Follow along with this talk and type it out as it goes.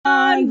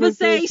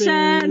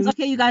Conversations.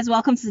 Okay, you guys,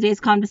 welcome to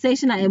today's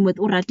conversation. I am with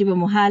Ratiba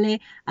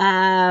Mohale.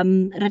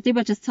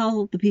 Ratiba, just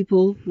tell the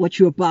people what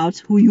you're about,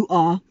 who you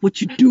are,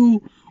 what you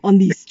do on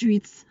these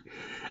streets.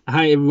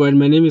 Hi everyone,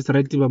 my name is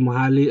Ratiba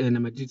Mohali and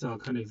I'm a digital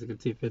account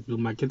executive at Blue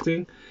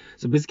Marketing.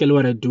 So basically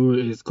what I do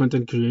is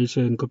content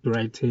creation,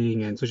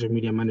 copywriting and social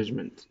media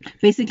management.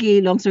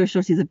 Basically, long story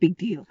short, he's a big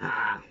deal.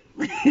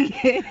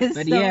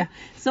 But yeah.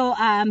 So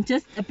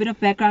just a bit of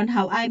background.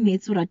 How I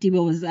met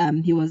Ratiba was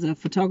he was a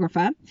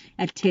photographer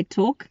at TED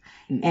Talk,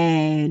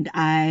 and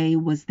I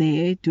was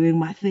there doing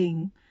my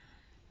thing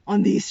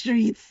on these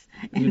streets,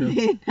 and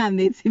then I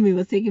met him. He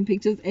was taking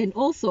pictures, and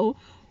also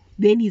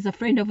then he's a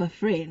friend of a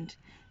friend,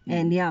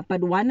 and yeah.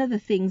 But one of the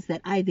things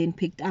that I then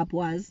picked up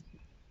was,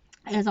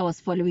 as I was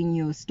following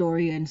your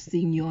story and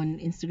seeing you on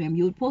Instagram,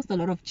 you would post a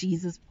lot of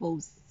Jesus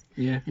posts.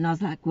 Yeah. And I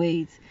was like,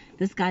 wait,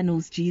 this guy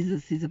knows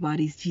Jesus. He's about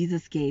his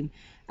Jesus game.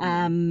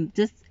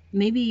 Just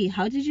maybe,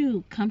 how did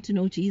you come to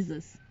know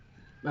Jesus?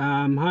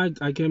 How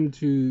I came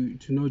to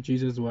know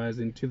Jesus was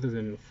in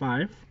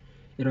 2005.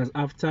 It was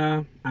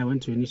after I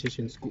went to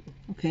initiation school.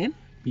 Okay.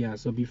 Yeah,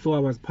 so before I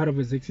was part of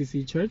a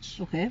ZCC church.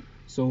 Okay.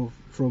 So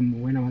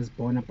from when I was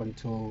born up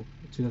until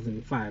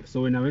 2005.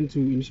 So when I went to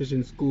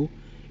initiation school,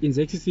 in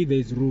ZCC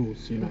there's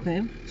rules,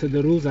 Okay. So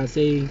the rules are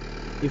saying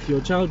if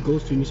your child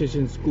goes to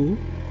initiation school,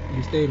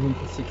 you stay at home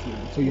for 6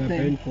 months. So you are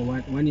banned for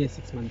 1 year,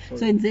 6 months.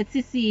 So in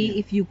ZCC,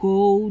 if you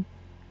go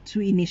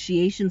to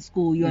initiation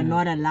school, you are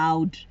not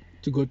allowed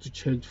to go to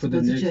church for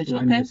the next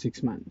 1 year,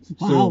 6 months.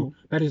 Wow. So,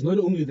 but it's not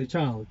only the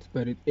child,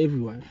 but it's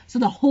everyone. So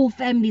the whole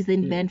family is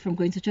then banned from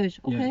going to church.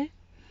 Okay. Yeah.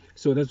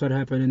 So that's what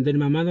happened. And then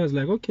my mother was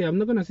like, okay, I'm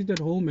not going to sit at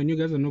home and you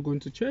guys are not going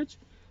to church.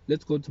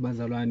 Let's go to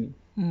Bazalwane.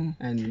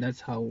 And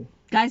that's how.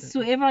 Guys,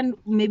 so everyone,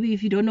 maybe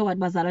if you don't know what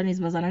Bazalwane is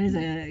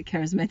a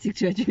charismatic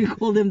church. We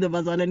call them the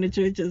Bazalwane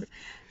churches.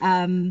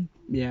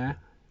 Yeah.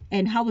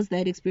 And how was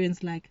that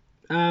experience like?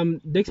 The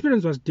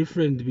experience was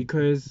different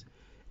because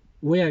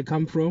where I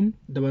come from,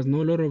 there was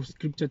no lot of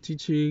scripture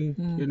teaching,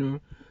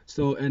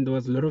 So, and there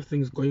was a lot of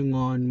things going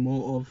on,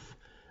 more of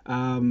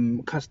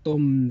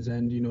customs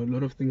and, a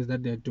lot of things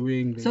that they're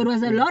doing. So it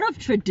was a lot of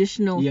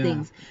traditional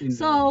things.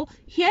 So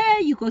here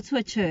you go to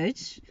a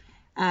church,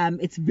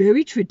 it's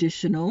very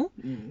traditional,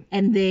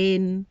 and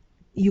then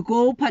you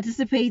go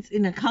participate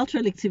in a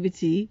cultural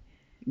activity,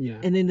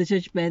 and then the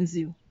church bans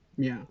you.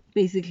 Yeah.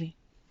 Basically.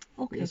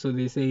 Okay. Yeah, so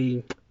they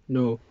say,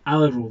 no,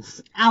 our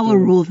rules. Our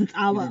rules. It's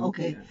our,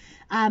 okay.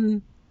 Yeah.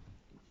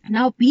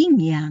 Now being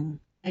young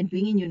and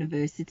being in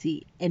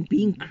university and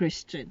being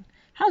Christian,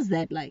 how's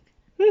that like?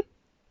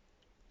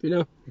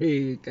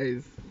 Hey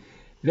guys,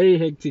 very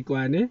hectic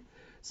one, eh?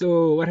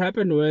 So what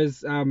happened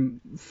was,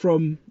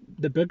 from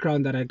the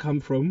background that I come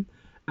from,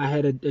 I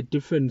had a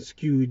different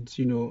skewed,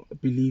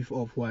 belief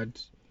of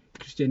what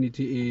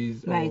Christianity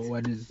is, or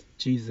what is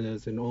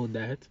Jesus and all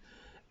that.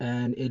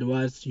 And it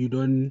was, you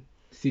don't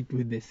sit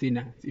with the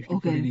sinners, if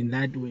you put it in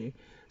that way.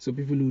 So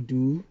people who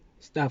do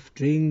stuff,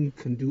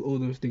 drink and do all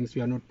those things,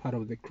 you are not part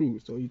of the crew.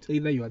 So it's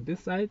either you are this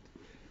side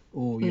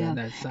or you are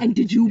that side. And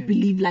did you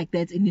believe like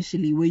that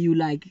initially? Were you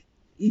like,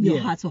 in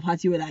your heart of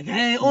hearts, you were like,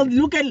 hey,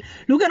 look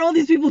at all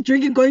these people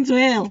drinking, going to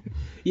hell?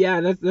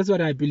 Yeah, that's what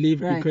I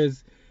believe,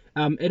 because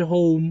at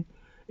home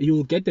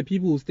you'll get the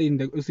people who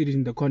sit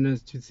in the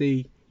corners to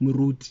say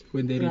Muruti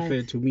when they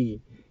refer to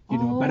me,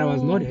 but I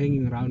was not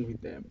hanging around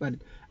with them. But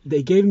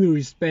they gave me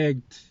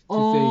respect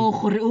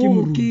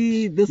to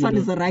say, this one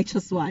is a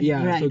righteous one.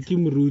 Yeah, so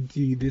Kim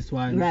Ruti, this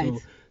one. Right.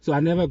 So I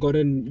never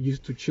gotten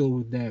used to chill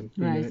with them,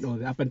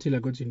 up until I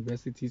got to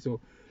university.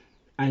 So,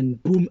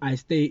 and boom, I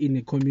stay in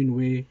a commune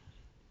where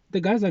the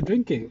guys are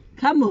drinking.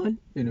 Come on.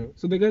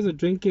 So the guys are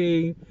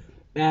drinking,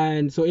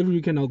 and so every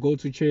weekend I'll go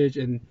to church,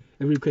 and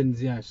every weekend,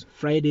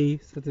 Friday,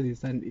 Saturday,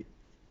 Sunday.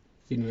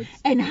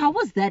 And how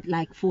was that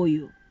like for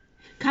you?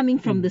 Coming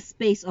from the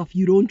space of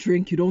you don't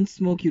drink, you don't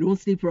smoke, you don't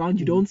sleep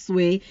around, you don't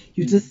swear,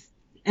 you just,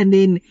 and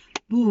then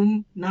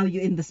boom, now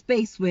you're in the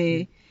space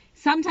where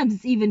sometimes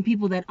it's even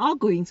people that are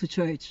going to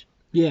church.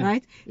 Yeah.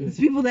 Right? It's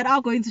people that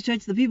are going to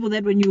church, the people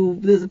that when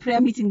there's a prayer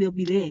meeting, they'll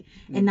be there.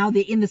 And now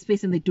they're in the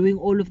space and they're doing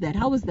all of that.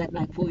 How was that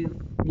like for you?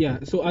 Yeah.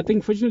 So I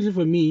think fortunately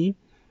for me,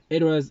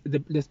 it was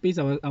the space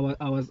I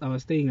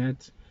was staying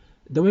at.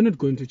 They were not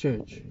going to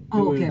church. They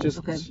were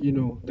just,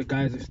 the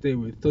guys I stay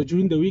with. So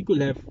during the week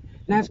we'll have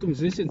nice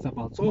conversations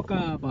about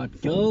soccer,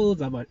 about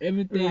girls, about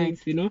everything,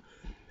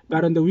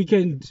 But on the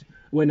weekend,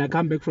 when I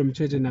come back from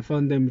church and I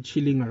found them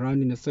chilling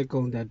around in a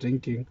circle and they're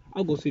drinking,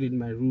 I'll go sit in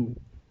my room,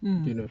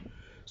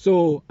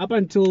 So up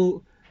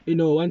until,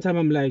 one time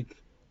I'm like,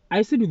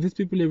 I sit with these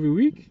people every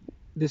week.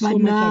 There's so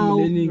much I'm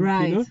learning,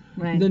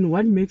 Right. Then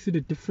what makes it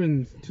a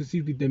difference to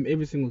sit with them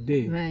every single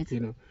day, Right.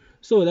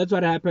 So that's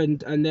what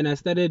happened. And then I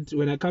started,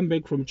 when I come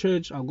back from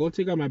church, I'll go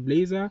take out my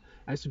blazer.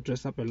 I used to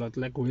dress up a lot,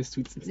 like wear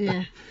suits and stuff.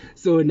 Yeah.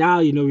 So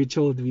now, we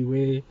chilled, we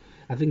wear,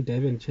 I think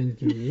Devin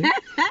changed me.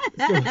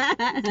 So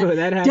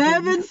that happened.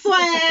 Devin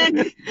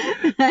swag!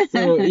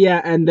 So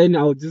yeah, and then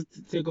I'll just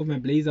take off my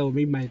blazer, I'll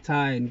make my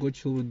tie and go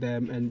chill with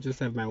them and just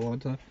have my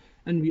water.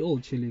 And we all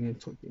chilling and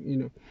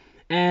talking,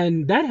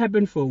 And that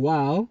happened for a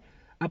while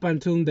up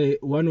until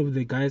one of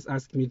the guys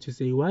asked me to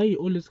say, why are you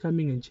always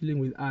coming and chilling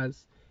with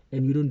us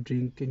and you don't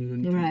drink and you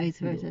don't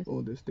right.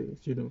 All those things,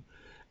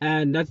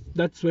 and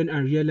that's when I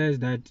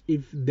realized that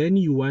if then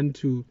you want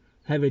to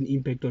have an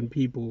impact on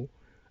people,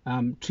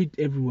 treat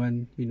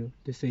everyone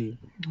the same,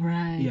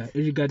 right? Yeah,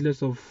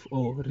 regardless of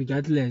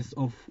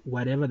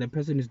whatever the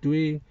person is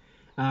doing,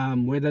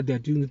 whether they're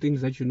doing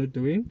things that you're not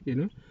doing,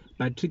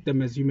 but treat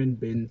them as human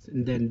beings,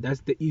 and then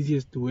that's the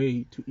easiest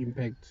way to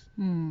impact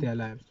their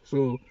lives.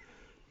 So,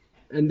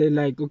 and then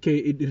okay,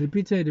 it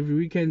repeated every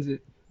weekend.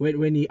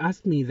 When he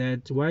asked me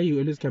that, why are you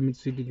always coming to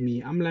sit with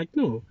me, I'm like,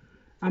 no,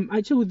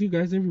 I chill with you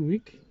guys every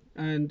week,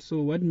 and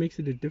so what makes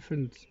it a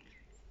difference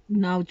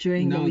now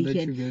during the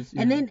weekend? Guys,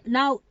 yeah. And then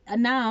now,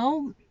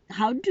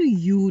 how do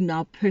you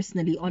now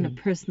personally, on a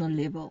personal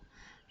level,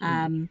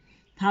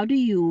 how do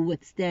you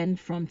withstand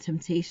from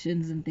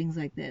temptations and things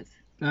like that?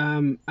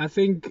 I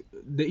think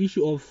the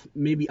issue of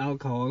maybe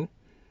alcohol,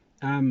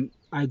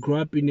 I grew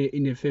up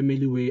in a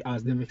family where I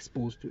was never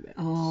exposed to that.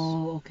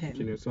 Oh,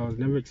 okay. So I was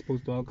never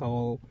exposed to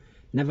alcohol,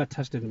 never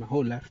touched it in my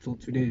whole life till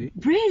today.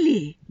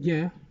 Really?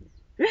 Yeah.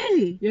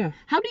 Really? Yeah.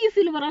 How do you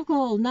feel about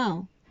alcohol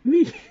now?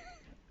 Me?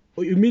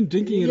 Oh, you mean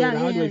drinking it, or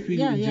how do I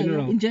feel in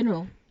general? In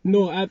general.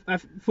 No,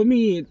 for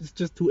me, it's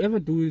just whoever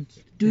do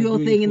it. Do your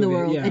thing in the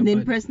world, and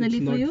then personally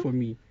for you? It's not for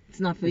me. It's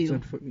not for you. It's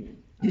not for me.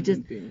 You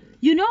just,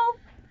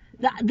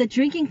 the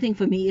drinking thing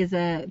for me is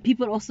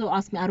people also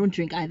ask me, I don't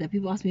drink either.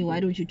 People ask me, why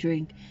don't you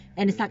drink?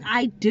 And it's like,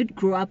 I did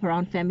grow up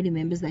around family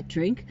members that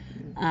drink.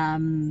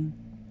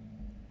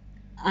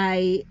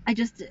 I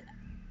just,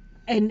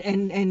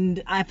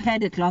 and I've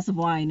had a glass of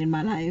wine in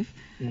my life,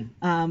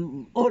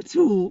 or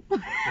two.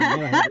 I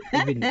never had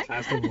even a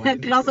glass of wine. A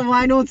glass of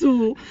wine or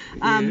two.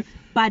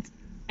 But,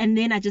 and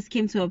then I just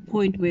came to a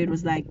point where it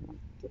was like,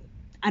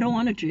 I don't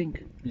want to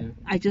drink. Yeah.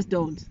 I just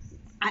don't.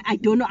 I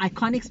don't know. I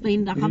can't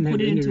explain it. I can't put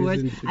it into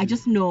words. I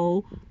just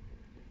know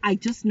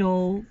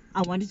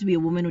I wanted to be a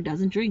woman who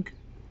doesn't drink.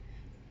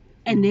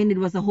 And then it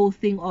was a whole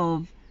thing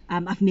of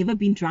I've never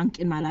been drunk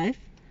in my life.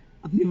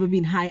 I've never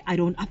been high.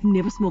 I've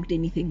never smoked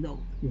anything though.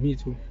 Me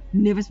too.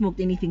 Never smoked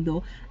anything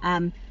though.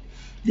 There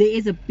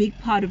is a big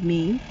part of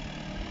me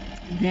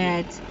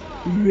that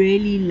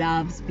really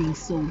loves being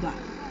sober.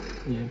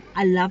 Yeah.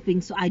 I love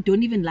being so. I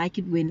don't even like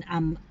it when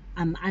I'm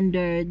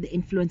under the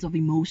influence of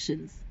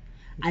emotions.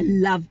 I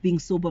love being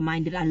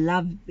sober-minded. I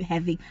love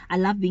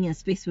being in a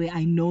space where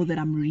I know that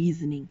I'm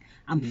reasoning.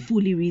 I'm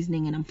fully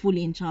reasoning and I'm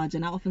fully in charge.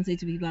 And I often say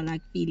to people, I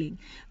like feeling.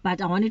 But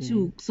I wanted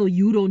to, so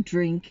you don't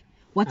drink.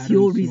 What's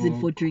your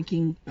reason for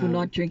drinking, for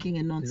not drinking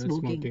and not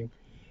smoking?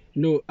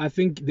 No, I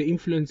think the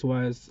influence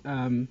was,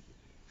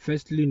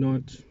 firstly,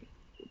 not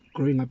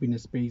growing up in a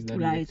space that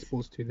you're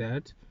exposed to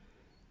that.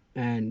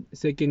 And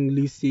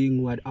secondly,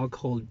 seeing what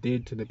alcohol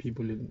did to the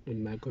people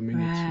in my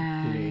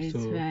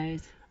community.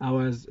 I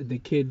was the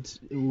kid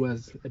who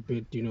was a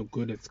bit,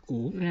 good at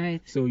school. Right.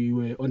 So you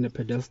were on a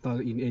pedestal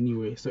in any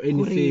way. So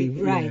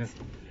anything,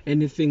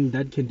 anything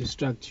that can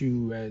distract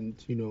you and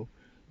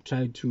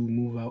try to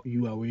move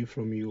you away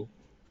from your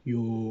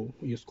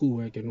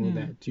schoolwork and all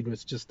that,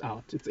 it's just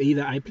out. It's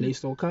either I play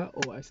soccer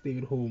or I stay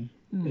at home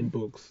in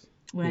books.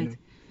 Right.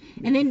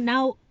 And then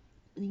now,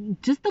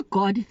 just the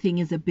God thing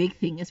is a big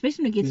thing,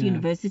 especially when you get to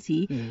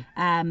university,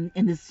 and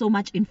there's so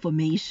much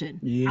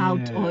information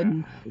out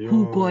on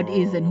who God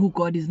is and who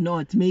God is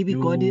not. Maybe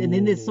God is, and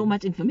then there's so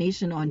much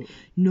information on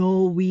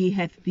we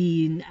have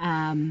been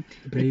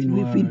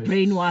we've been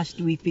brainwashed,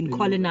 we've been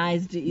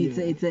colonized.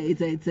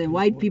 It's a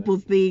white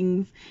people's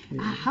things.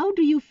 How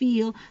do you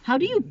feel? How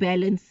do you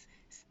balance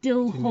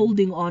still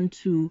holding on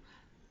to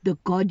the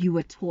God you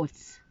were taught?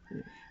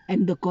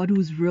 And the God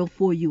who's real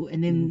for you,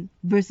 and then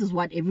versus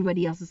what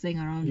everybody else is saying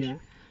around you.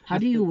 How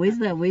do you? Where do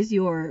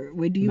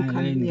you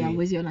come? Yeah,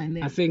 where's your line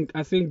there? I think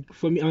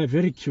for me, I'm a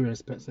very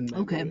curious person.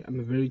 Okay. I'm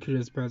a very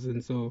curious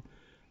person, so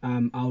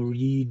I'll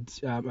read.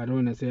 I don't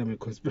want to say I'm a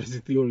conspiracy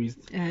theorist,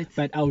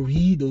 but I'll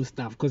read those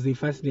stuff because they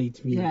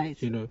fascinate me. Right.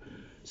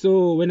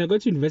 So when I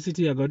got to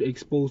university, I got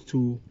exposed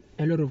to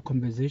a lot of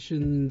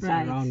conversations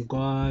around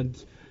God,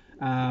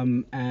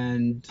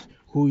 and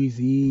who is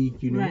He?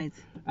 Right.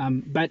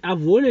 But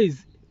I've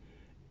always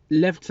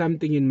left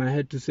something in my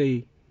head to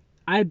say,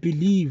 I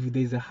believe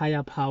there's a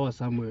higher power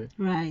somewhere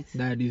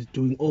that is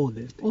doing all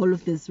this. All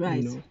of this,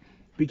 right.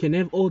 We can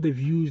have all the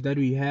views that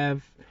we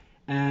have,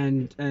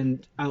 and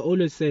I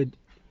always said,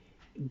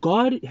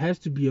 God has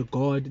to be a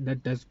God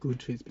that does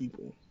good to his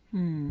people.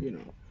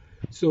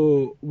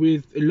 So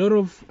with a lot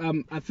of,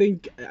 I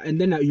think, and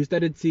then you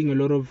started seeing a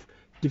lot of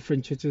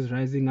different churches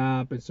rising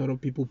up and sort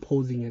of people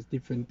posing as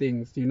different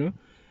things,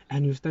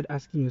 and you start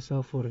asking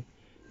yourself,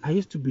 I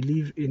used to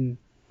believe in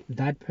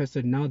that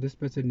person, now this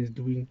person is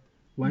doing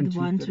 1,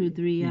 2,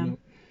 3,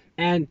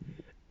 and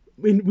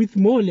with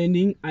more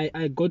learning,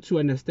 I got to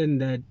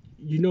understand that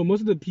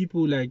most of the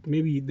people, like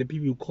maybe the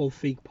people you call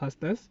fake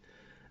pastors,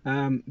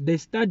 they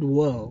start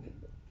well.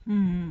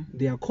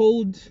 They are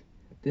called,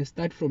 they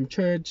start from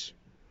church,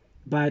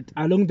 but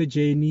along the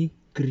journey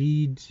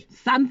greed.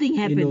 Something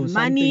happens. You know,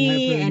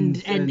 money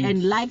happens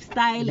and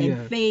lifestyle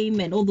and fame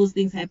and all those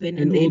things happen.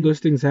 And all those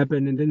things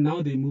happen, and then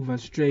now they move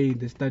astray.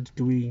 They start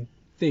doing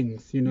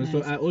things, you know. Right.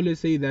 So I always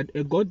say that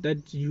a God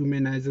that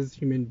humanizes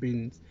human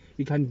beings,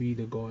 he can't be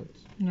the God.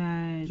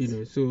 Right. You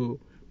know, so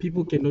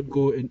people cannot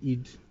go and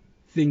eat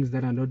things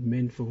that are not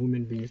meant for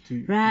human beings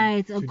to.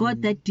 Right. A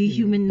God that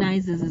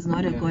dehumanizes is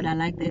not a God. I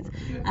like that.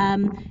 Yeah.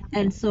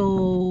 And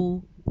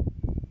so,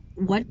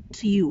 what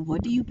do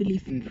you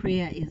believe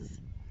prayer is?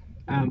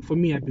 For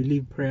me, I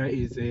believe prayer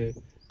is a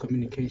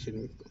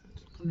communication with God.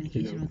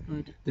 Communication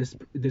with God.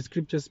 The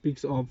scripture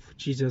speaks of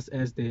Jesus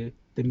as the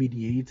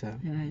mediator.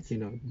 Right. You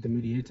know, the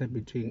mediator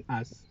between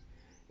us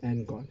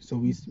and God. So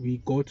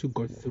we go to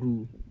God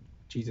through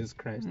Jesus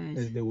Christ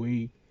as the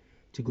way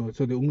to God.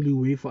 So the only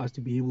way for us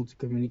to be able to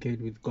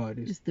communicate with God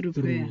is through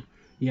prayer.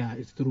 Yeah,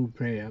 it's through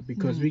prayer,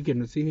 because we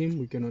cannot see him,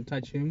 we cannot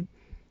touch him,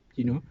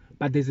 you know.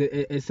 But there's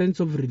a sense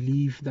of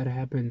relief that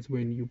happens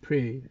when you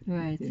pray.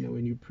 Right. You know,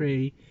 when you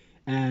pray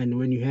and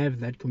when you have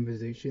that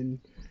conversation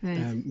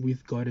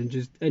with God.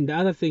 And the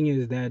other thing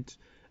is that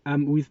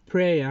with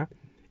prayer,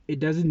 it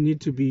doesn't need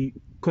to be,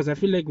 because I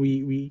feel like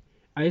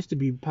I used to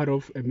be part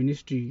of a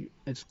ministry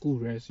at school,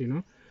 right? You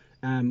know,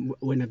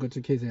 when I got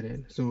to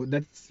KZN. So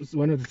that's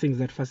one of the things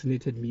that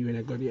fascinated me when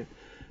I got here.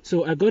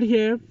 So I got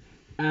here,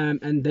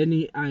 and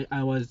then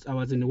I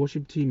was in the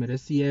worship team at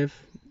SCF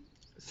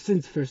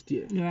since first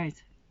year. Right.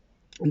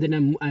 And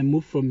then I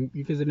moved from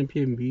UKZN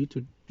PMB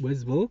to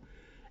Westville.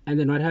 And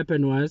then what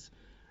happened was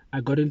I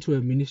got into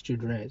a ministry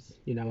dress.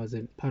 You know, I was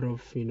a part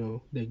of, you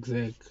know, the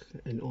exec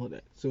and all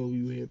that. So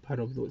we were part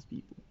of those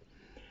people.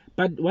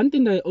 But one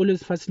thing that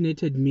always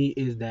fascinated me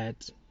is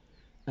that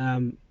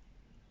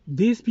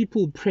these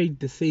people prayed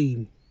the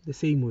same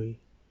way.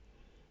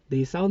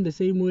 They sound the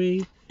same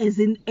way. As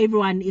in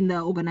everyone in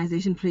the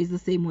organization prays the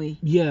same way.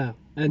 Yeah.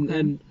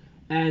 And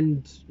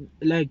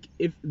like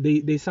if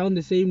they sound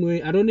the same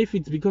way. I don't know if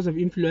it's because of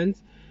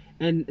influence.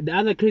 And the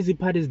other crazy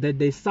part is that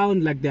they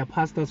sound like they're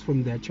pastors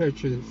from their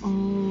churches.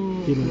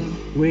 Oh, you know,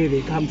 where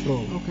they come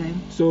from. Okay.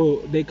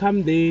 So they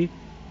come there,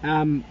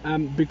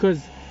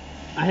 because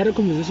I had a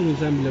conversation with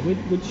somebody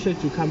like, which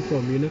church you come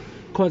from, you know?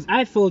 Because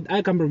I felt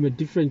I come from a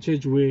different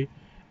church where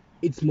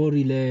it's more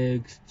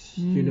relaxed,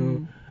 you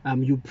know.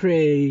 You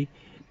pray.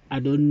 I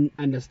don't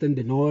understand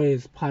the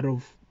noise part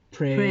of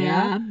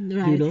prayer, right.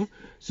 You know.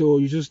 So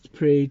you just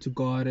pray to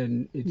God,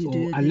 and it's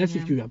all. Unless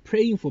if you are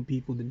praying for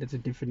people, then that's a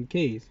different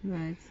case.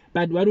 Right.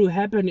 But what will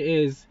happen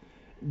is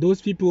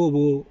those people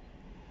will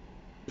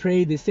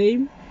pray the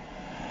same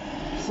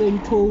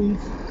tones,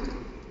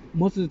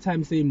 most of the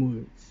time same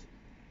words.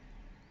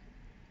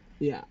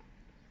 Yeah.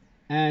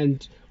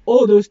 And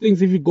all those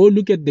things, if you go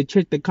look at the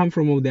church they come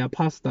from of their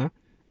pastor,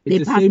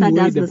 it's the same way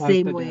does the the pastor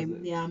same does way. it.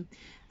 Yeah.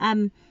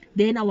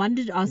 Then I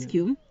wanted to ask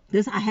you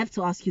this. I have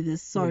to ask you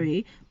this.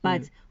 Sorry,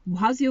 but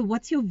what's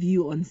your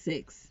view on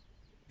sex?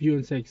 View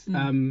on sex.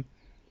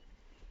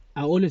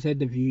 I always had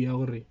the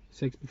view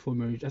sex before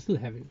marriage. I still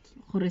have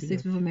it.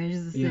 Sex before marriage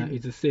is a sin. Yeah,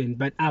 it's a sin,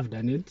 but I've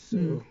done it.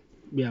 So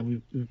yeah,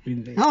 we've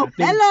been there. Oh,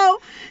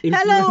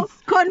 hello,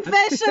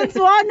 Confessions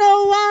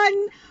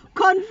 101.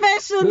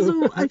 Confessions,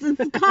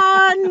 it's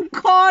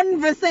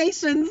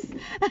conversations.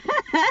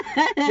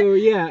 So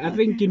yeah, I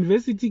think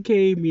university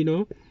came, you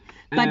know.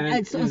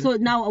 But so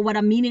now what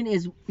I'm meaning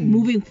is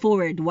moving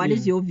forward, what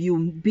is your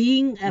view?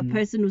 Being a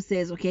person who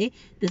says, okay,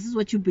 this is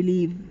what you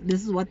believe,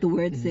 this is what the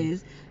word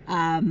says.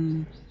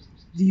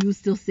 Do you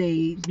still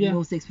say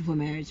no sex before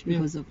marriage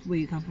because of where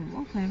you come from?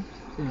 Okay.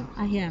 Yeah.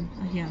 I hear.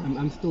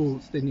 I'm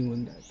still standing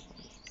on that.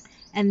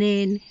 And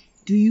then,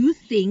 do you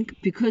think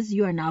because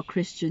you are now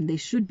Christian, they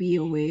should be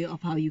aware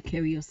of how you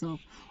carry yourself?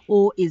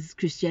 Or is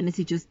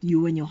Christianity just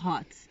you and your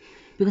heart?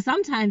 Because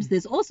sometimes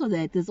there's also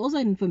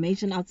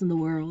information out in the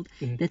world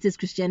that says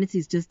Christianity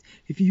is just,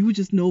 if you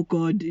just know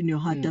God in your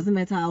heart, doesn't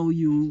matter how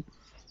you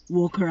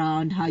walk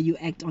around, how you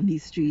act on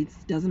these streets,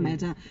 doesn't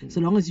matter,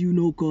 so long as you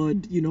know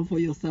God, you know, for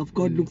yourself.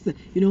 God looks at,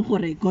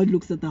 God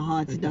looks at the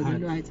heart, it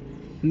doesn't, right?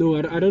 No,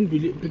 I don't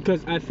believe,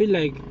 because I feel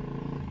like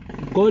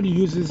God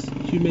uses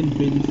human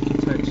beings to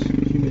touch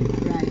human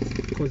beings.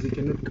 Right. Because he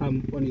cannot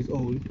come on his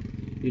own,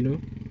 you know,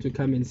 to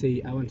come and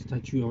say, I want to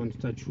touch you, I want to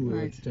touch you, I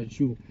want to touch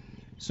you.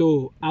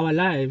 So our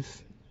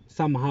lives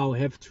somehow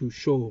have to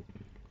show,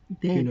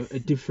 you know, a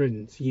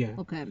difference. Yeah.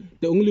 Okay.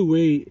 The only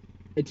way,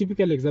 a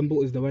typical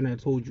example is the one I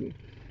told you.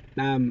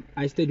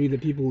 I stayed with the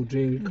people who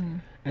drink,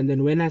 and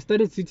then when I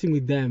started sitting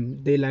with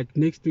them, they like,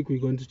 next week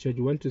we're going to church.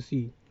 We want to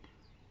see,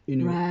 you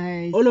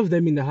know, all of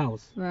them in the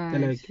house. Right.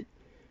 They're like,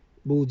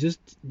 well, just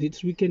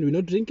this weekend we're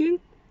not drinking.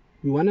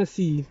 We want to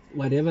see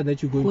whatever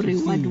that you're going to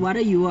see. What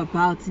are you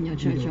about in your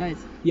church, right?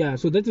 Yeah.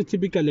 So that's a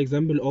typical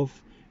example of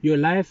your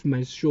life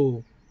must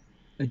show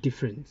a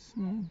difference.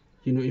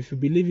 You know, if you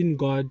believe in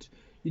God,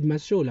 it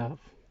must show love.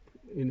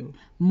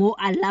 More,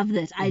 I love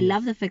that. I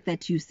love the fact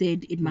that you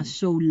said it must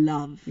show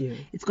love. Yeah.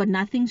 It's got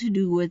nothing to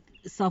do with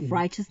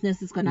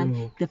self-righteousness. It's got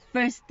nothing. The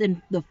first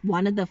and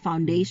one of the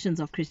foundations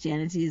of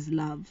Christianity is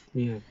love.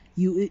 Yeah.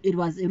 It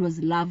was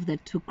love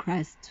that took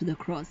Christ to the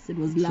cross. It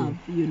was love,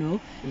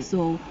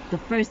 So the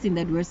first thing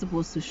that we're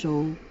supposed to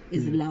show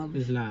is love.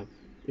 Is love,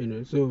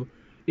 So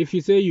if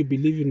you say you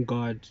believe in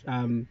God,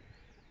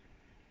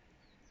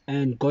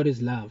 and God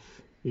is love,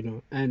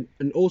 and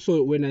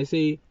also when I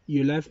say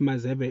your life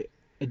must have a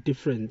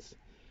difference,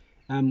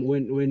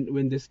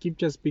 when the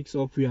scripture speaks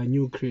of we are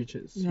new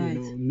creatures, right.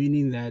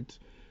 Meaning that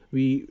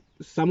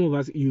some of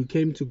us, you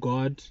came to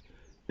God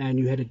and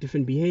you had a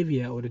different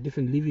behavior or a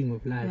different living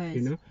of life,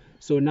 right.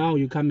 So now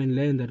you come and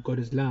learn that God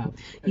is love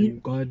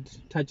and God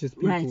touches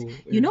people.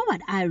 Right. You know what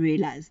I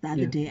realized the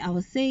other day? I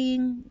was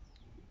saying,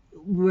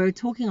 we're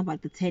talking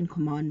about the 10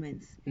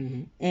 Commandments,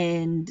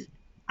 and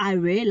I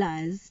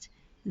realized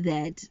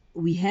that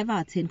we have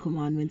our 10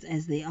 Commandments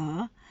as they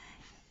are,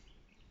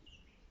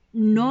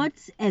 not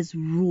as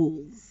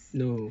rules,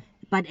 no,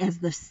 but as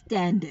the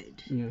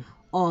standard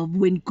of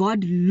when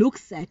God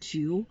looks at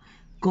you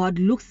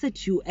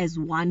as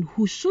one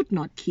who should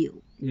not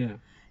kill. Yeah.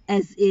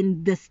 As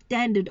in the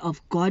standard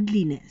of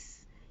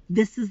godliness.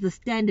 This is the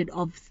standard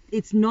of,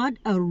 it's not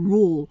a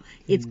rule.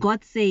 It's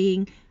God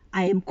saying,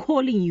 I am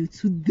calling you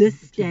to this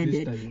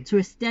standard, to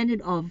a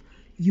standard of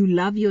you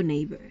love your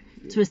neighbor,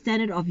 to a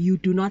standard of you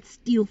do not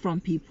steal from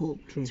people.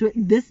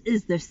 This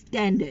is the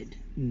standard.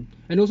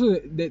 And also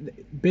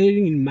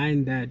bearing in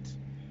mind that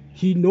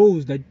he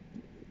knows that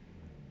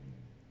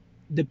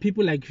the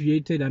people I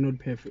created are not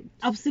perfect.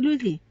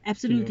 Absolutely.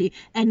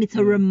 And it's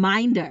a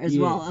reminder as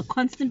well, a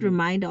constant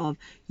reminder of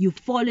you've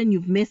fallen,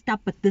 you've messed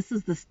up, but this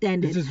is the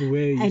standard. This is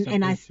where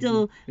and I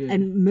still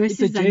and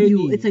mercies are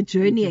new. It's a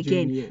journey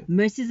again.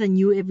 Mercies are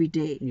new every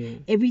day.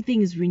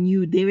 Everything is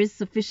renewed. There is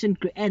sufficient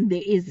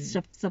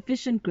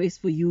sufficient grace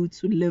for you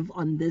to live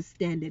on this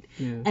standard.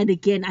 And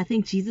again, I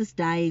think Jesus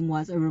dying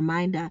was a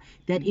reminder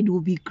that it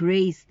will be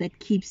grace that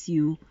keeps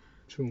you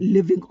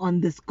living on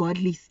this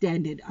godly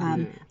standard,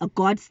 a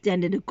God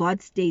standard, a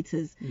God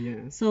status.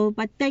 So,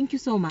 but thank you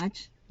so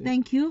much.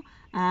 Thank you.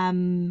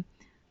 I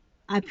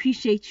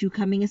appreciate you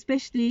coming,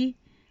 especially,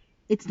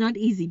 it's not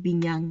easy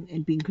being young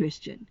and being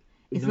Christian.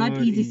 It's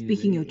not easy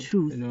speaking your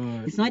truth.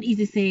 It's not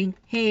easy saying,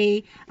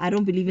 hey, I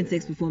don't believe in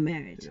sex before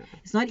marriage.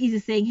 It's not easy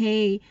saying,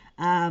 hey,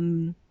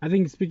 I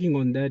think speaking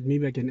on that,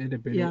 maybe I can add a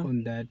bit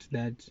on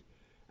that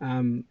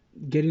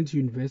getting to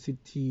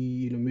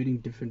university, meeting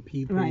different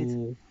people,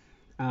 right.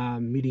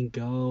 Meeting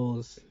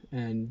girls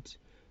and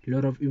a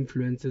lot of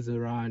influences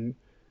around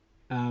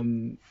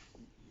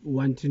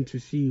wanting to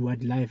see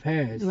what life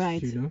has,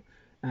 right. You're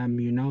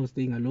now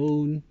staying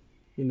alone,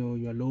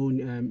 you're alone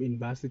in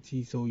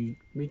varsity, so you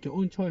make your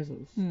own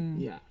choices.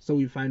 So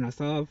we find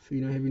ourselves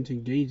having to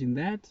engage in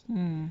that,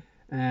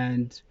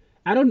 and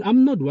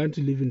I'm not one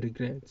to live in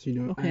regrets,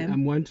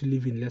 I'm one to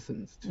live in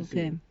lessons to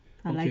say,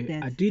 I like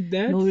that. I did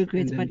that, no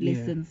regrets but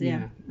lessons.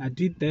 I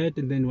did that,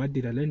 and then what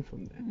did I learn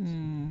from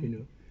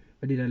that?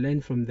 What did I learn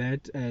from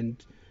that?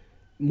 And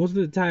most of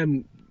the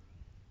time,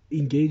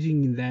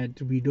 engaging in that,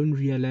 we don't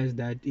realize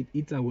that it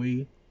eats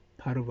away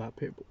part of our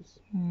purpose.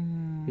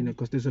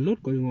 Because there's a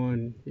lot going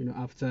on,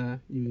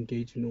 after you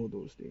engage in all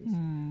those things.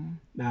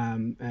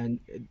 And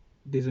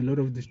there's a lot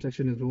of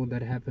distraction as well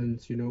that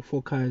happens,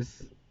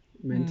 focus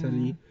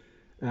mentally.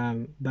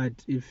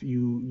 But if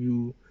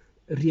you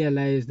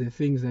realize the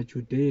things that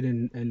you did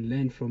and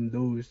learn from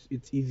those,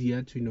 it's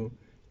easier to,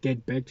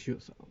 get back to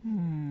yourself.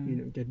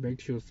 Get back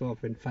to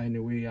yourself and find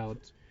a way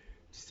out to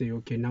say,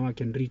 okay, now I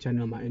can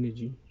rechannel my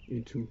energy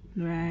into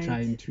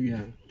trying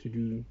to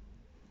do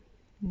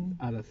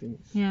other things.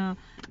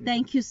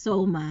 Thank you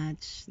so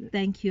much.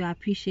 Thank you. I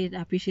appreciate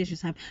your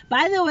time.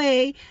 By the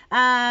way,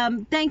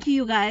 thank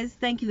you guys.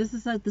 Thank you. This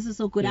is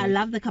so good. I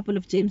love the couple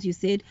of gems you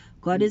said.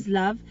 God is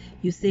love.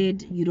 You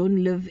said you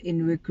don't live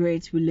in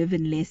regrets, we live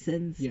in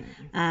lessons.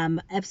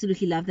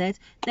 Absolutely love that.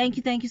 Thank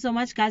you so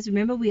much, guys.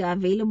 Remember, we are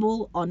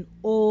available on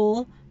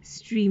all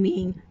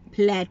streaming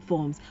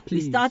platforms.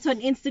 Please. We start on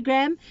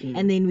Instagram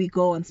and then we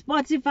go on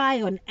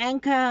Spotify, on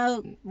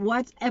Anchor,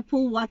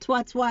 Apple,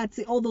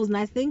 all those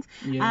nice things.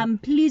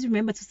 Please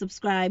remember to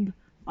subscribe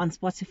on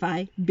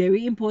Spotify.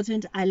 Very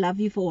important. I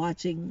love you for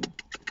watching.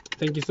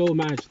 Thank you so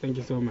much.